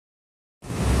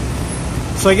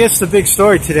So I guess the big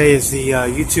story today is the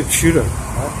YouTube shooter.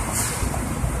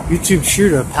 Right? YouTube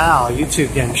shooter, pal.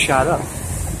 YouTube getting shot up.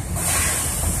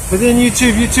 But then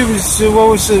YouTube is what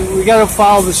was it? We got to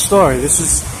follow the story.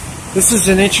 This is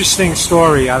an interesting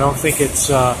story. I don't think it's.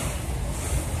 I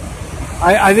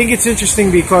think it's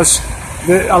interesting because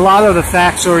a lot of the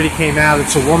facts already came out.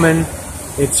 It's a woman.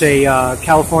 It's a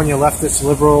California leftist,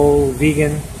 liberal,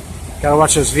 vegan. Gotta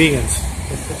watch those vegans.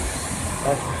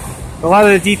 A lot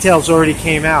of the details already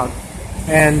came out,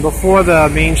 and before the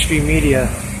mainstream media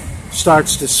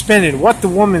starts to spin it, what the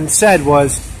woman said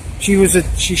was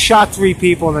she shot 3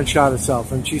 people and then shot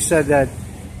herself, and she said that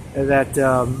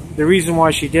the reason why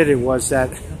she did it was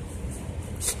that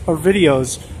her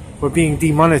videos were being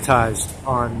demonetized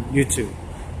on YouTube.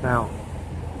 Now,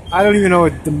 I don't even know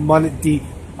what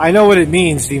I know what it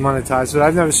means, demonetized, but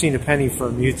I've never seen a penny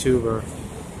from YouTube or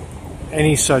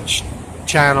any such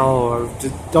channel, or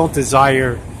don't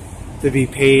desire to be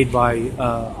paid by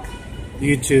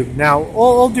YouTube. Now,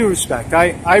 all due respect,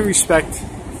 I respect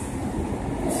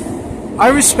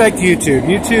YouTube.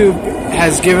 YouTube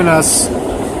has given us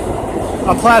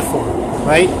a platform,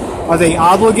 right? Are they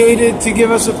obligated to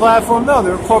give us a platform? No,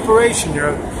 they're a corporation.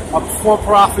 They're a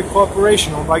for-profit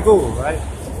corporation owned by Google, right?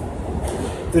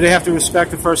 Do they have to respect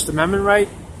the First Amendment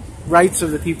rights of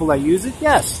the people that use it?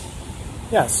 Yes.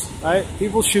 Yes, right?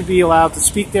 People should be allowed to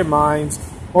speak their minds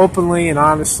openly and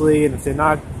honestly, and if they're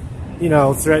not,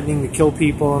 threatening to kill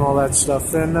people and all that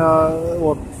stuff, then,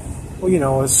 or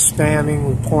spamming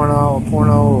with porno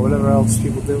or whatever else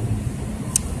people do,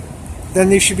 then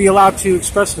they should be allowed to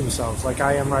express themselves like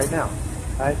I am right now,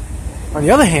 right? On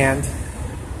the other hand,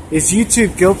 is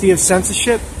YouTube guilty of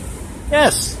censorship?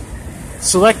 Yes.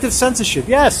 Selective censorship?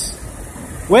 Yes.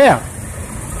 Where?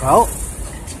 Well,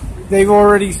 they've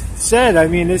already said, I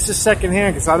mean, it's just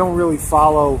secondhand because I don't really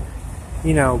follow,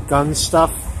 gun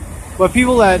stuff. But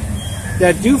people that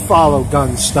do follow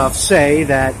gun stuff say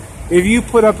that if you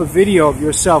put up a video of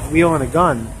yourself wielding a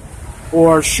gun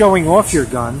or showing off your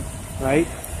gun, right,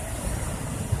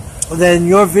 then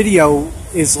your video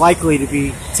is likely to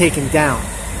be taken down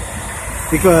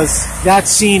because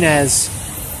that's seen as,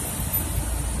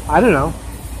 I don't know,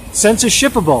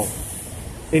 censorshipable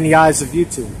in the eyes of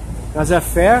YouTube. Now, is that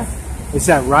fair? Is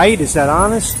that right? Is that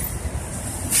honest?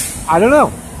 I don't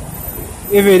know.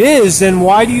 If it is, then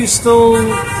why do you still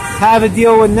have a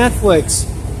deal with Netflix?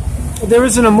 There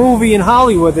isn't a movie in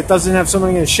Hollywood that doesn't have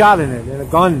somebody getting shot in it and a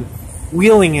gun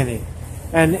wheeling in it,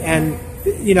 and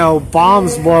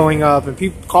bombs blowing up and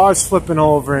cars flipping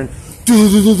over and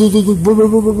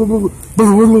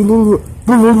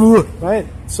right.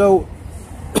 So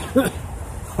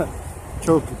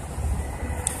choking.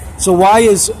 So why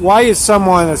is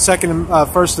someone a Second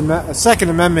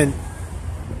Amendment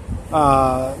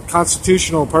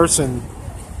constitutional person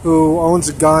who owns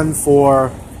a gun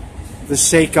for the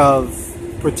sake of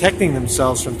protecting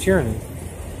themselves from tyranny,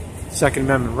 Second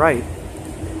Amendment right,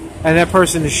 and that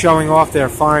person is showing off their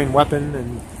fine weapon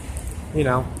and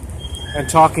and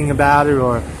talking about it,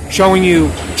 or training you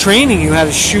how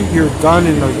to shoot your gun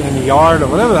in the yard or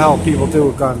whatever the hell people do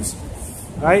with guns,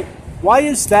 right? Why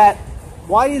is that?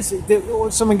 Why is it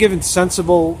someone given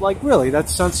sensible,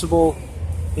 that's sensible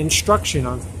instruction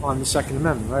on the Second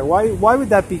Amendment, right? Why would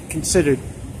that be considered,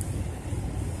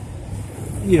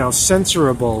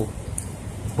 censorable?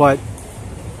 But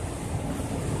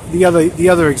the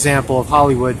other example of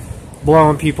Hollywood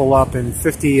blowing people up and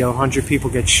 50 or 100 people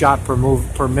get shot per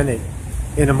minute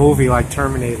in a movie like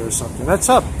Terminator or something. That's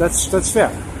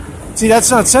fair. See, that's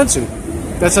not censored.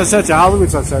 That's not censored.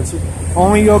 Hollywood's not censored.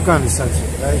 Only your gun is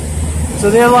censored, right? So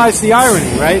there lies the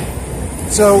irony, right?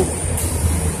 So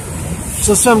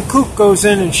some kook goes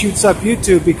in and shoots up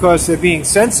YouTube because they're being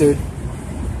censored.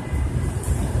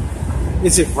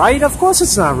 Is it right? Of course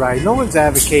it's not right. No one's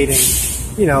advocating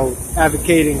going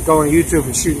to YouTube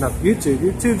and shooting up YouTube.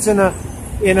 YouTube's in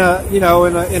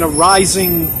a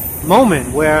rising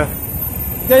moment where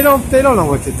they don't know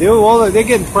what to do. Well, they're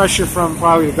getting pressure from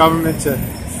probably the government to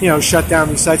shut down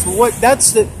these sites. But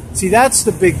that's the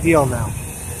big deal now.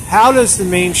 How does the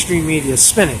mainstream media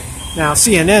spin it? Now,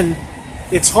 CNN,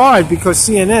 it's hard because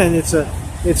CNN, it's a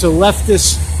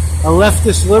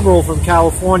leftist liberal from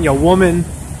California, a woman.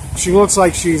 She looks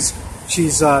like she's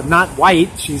not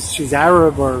white. She's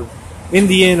Arab or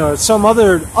Indian or some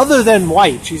other than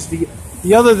white. She's the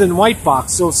other than white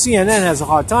box. So CNN has a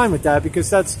hard time with that because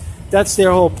that's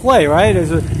their whole play, right? As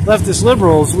leftist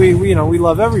liberals, we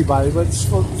love everybody, but it's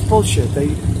bullshit. They're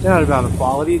not about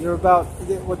equality. They're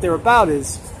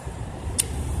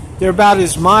about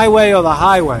is my way or the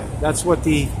highway. That's what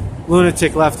the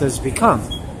lunatic left has become,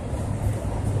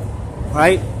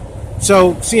 right?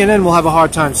 So CNN will have a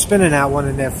hard time spinning that one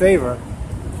in their favor,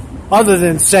 other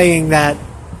than saying that,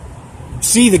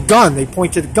 see the gun, they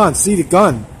point to the gun, see the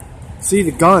gun,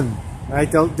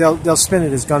 right? They'll spin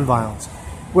it as gun violence.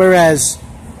 Whereas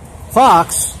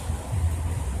Fox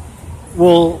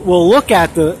will look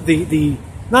at the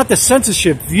not the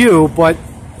censorship view, but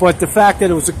the fact that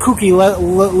it was a kooky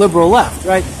liberal left,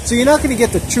 right? So you're not going to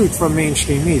get the truth from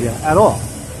mainstream media at all.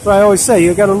 So I always say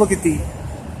you got to look at the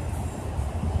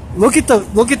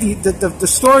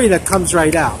story that comes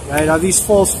right out, right? Are these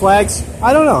false flags?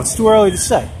 I don't know. It's too early to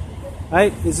say,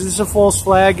 right? Is this a false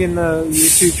flag in the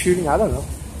YouTube shooting? I don't know.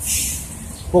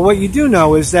 But what you do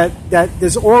know is that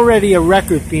there's already a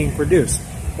record being produced,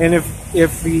 and if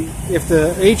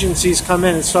the agencies come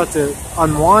in and start to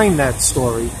unwind that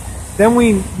story, then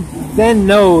we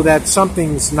know that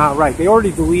something's not right. They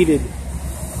already deleted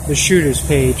the shooter's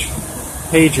pages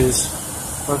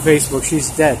on Facebook. She's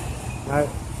dead, right?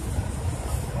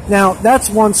 Now, that's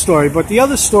one story, but the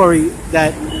other story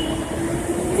that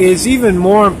is even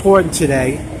more important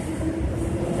today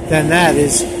than that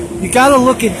is you got to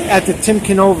look at the Tim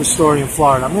Canova story in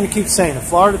Florida. I'm going to keep saying it.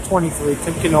 Florida 23,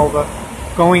 Tim Canova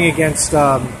going against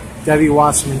Debbie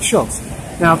Wasserman Schultz.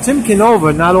 Now, Tim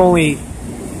Canova not only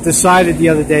decided the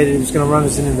other day that he was going to run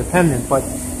as an independent, but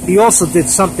he also did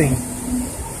something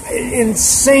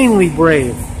insanely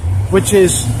brave, which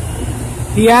is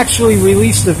he actually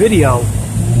released a video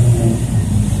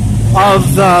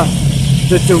of the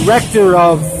director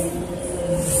of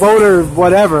voter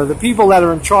whatever, the people that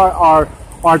are in charge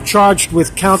are charged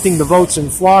with counting the votes in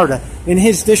Florida, in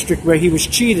his district where he was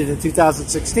cheated in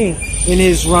 2016 in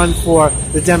his run for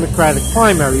the Democratic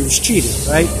primary. He was cheated,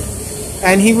 right?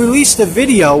 And he released a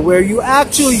video where you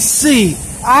actually see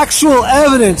actual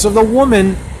evidence of the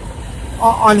woman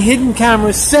on hidden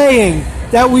cameras saying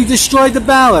that we destroyed the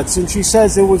ballots, and she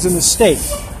says it was a mistake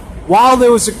while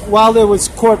there was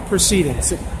court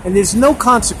proceedings, and there's no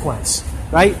consequence,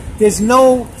 right? There's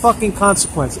no fucking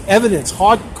consequence. Evidence,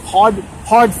 hard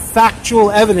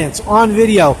factual evidence on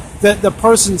video that the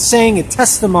person saying it,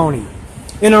 testimony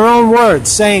in her own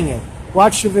words saying it.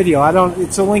 Watch the video.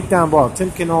 It's a link down below.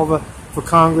 Tim Canova for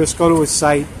Congress. Go to his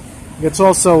site. It's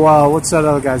also what's that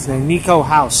other guy's name? Nico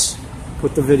House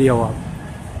put the video up.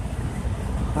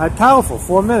 Powerful.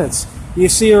 4 minutes. You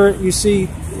see her. You see.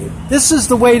 This is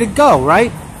the way to go,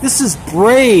 right? This is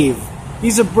brave.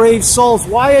 These are brave souls.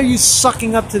 Why are you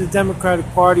sucking up to the Democratic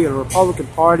Party or the Republican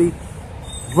Party?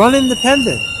 Run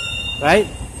independent, right?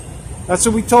 That's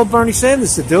what we told Bernie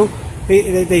Sanders to do.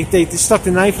 They stuck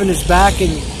the knife in his back,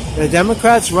 and the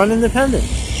Democrats run independent,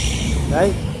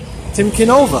 right? Tim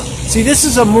Canova. See, this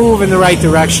is a move in the right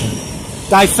direction.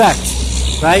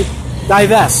 Defect, right?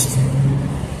 Divest.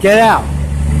 Get out,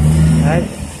 right?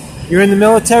 You're in the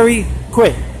military,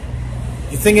 quit.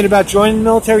 You're thinking about joining the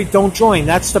military, don't join.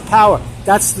 That's the power.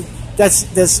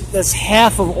 That's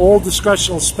half of all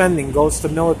discretionary spending goes to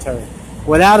military.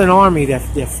 Without an army, they're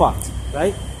fucked,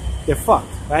 right? They're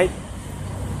fucked, right?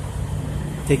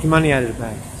 Take your money out of the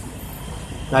bank.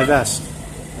 Divest,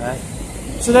 right?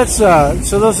 So those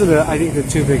are I think the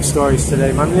two big stories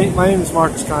today. My name is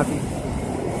Marcus Conte,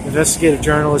 investigative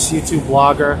journalist, YouTube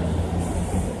blogger.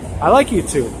 I like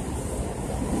YouTube.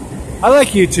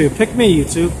 Pick me,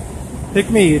 YouTube. Pick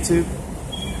me, YouTube.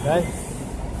 Right?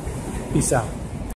 Peace out.